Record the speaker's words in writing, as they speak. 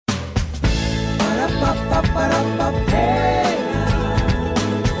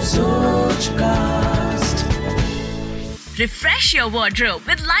Refresh your wardrobe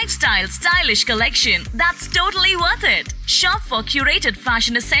with lifestyle stylish collection that's totally worth it. Shop for curated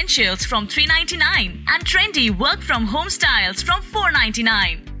fashion essentials from $399 and trendy work from home styles from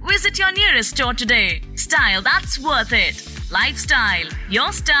 $499. Visit your nearest store today. Style that's worth it. Lifestyle,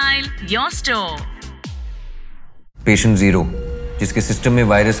 your style, your store. Patient 0 जिसके system में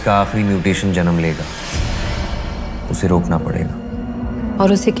virus का आखिरी mutation जन्म लेगा, उसे रोकना पड़ेगा।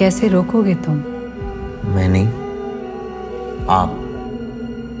 और उसे कैसे रोकोगे तुम? मैं नहीं,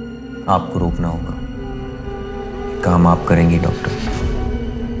 आपको रोकना होगा। काम आप करेंगी डॉक्टर।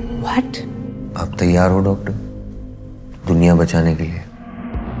 What? आप तैयार हो डॉक्टर, दुनिया बचाने के लिए?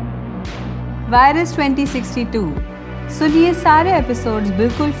 वायरस 2062 सुनिए सारे एपिसोड्स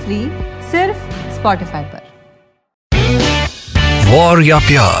बिल्कुल फ्री सिर्फ Spotify पर। वॉर या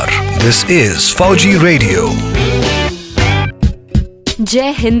प्यार, दिस इज फौजी रेडियो।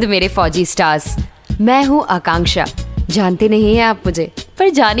 जय हिंद मेरे फौजी स्टार्स, मैं हूँ आकांक्षा। जानते नहीं हैं आप मुझे, पर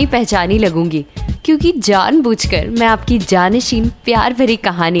जानी पहचानी लगूंगी, क्योंकि जानबूझकर मैं आपकी जानशीन प्यार भरी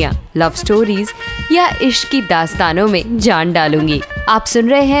कहानियाँ, लव स्टोरीज या इश्क की दास्तानों में जान डालूंगी। आप सुन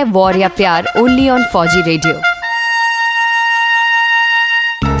रहे हैं वॉर या प्यार ओनली ऑन फौजी रेडियो।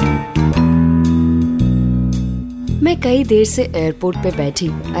 मैं कई देर से एयरपोर्ट पे बैठी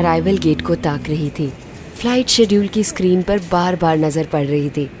अराइवल गेट को ताक रही थी। फ्लाइट शेड्यूल की स्क्रीन पर बार बार नजर पड़ रही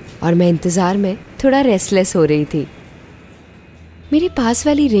थी और मैं इंतजार में थोड़ा रेस्टलेस हो रही थी। मेरे पास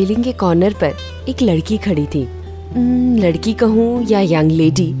वाली रेलिंग के कॉर्नर पर एक लड़की खड़ी थी। लड़की कहूँ या यंग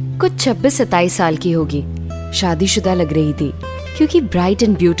लेडी, कुछ 26-27 साल की होगी। शादीशुदा लग रही थी क्योंकि ब्राइट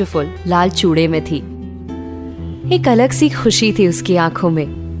एंड ब्यूटीफुल लाल चूड़े में थी। एक अलग सी खुशी थी उसकी आंखों में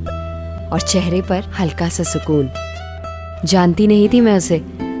और चेहरे पर हल्का सा सुकून। जानती नहीं थी मैं उसे,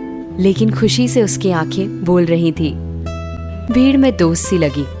 लेकिन खुशी से उसकी आंखें बोल रही थी। भीड़ में दोस्त सी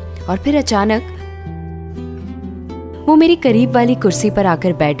लगी और फिर अचानक वो मेरी करीब वाली कुर्सी पर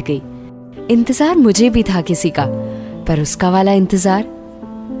आकर बैठ गई। इंतजार मुझे भी था किसी का, पर उसका वाला इंतजार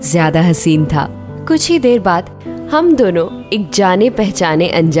ज्यादा हसीन था। कुछ ही देर बाद हम दोनों एक जाने पहचाने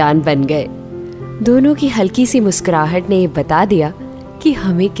अनजान बन गए। दोनों की हल्की सी मुस्कुराहट ने ये बता दिया कि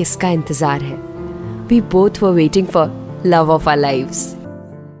हमें किसका इंतजार है। We both were waiting for love of our lives.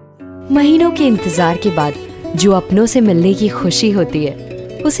 महीनों के इंतजार के बाद जो अपनों से मिलने की खुशी होती है,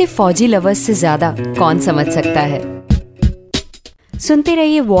 उसे फौजी लवर्स से ज्यादा कौन समझ सकता है। सुनते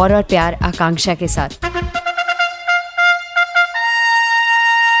रहिए वॉर और प्यार आकांक्षा के साथ।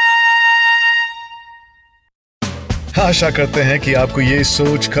 आशा करते हैं कि आपको ये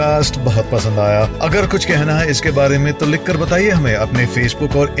सोचकास्ट बहुत पसंद आया। अगर कुछ कहना है इसके बारे में तो लिखकर बताइए हमें। अपने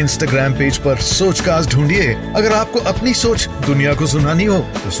फेसबुक और इंस्टाग्राम पेज पर सोचकास्ट ढूंढिए। अगर आपको अपनी सोच दुनिया को सुनानी हो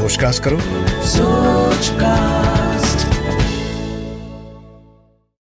तो सोचकास्ट करो। सोचकास्ट।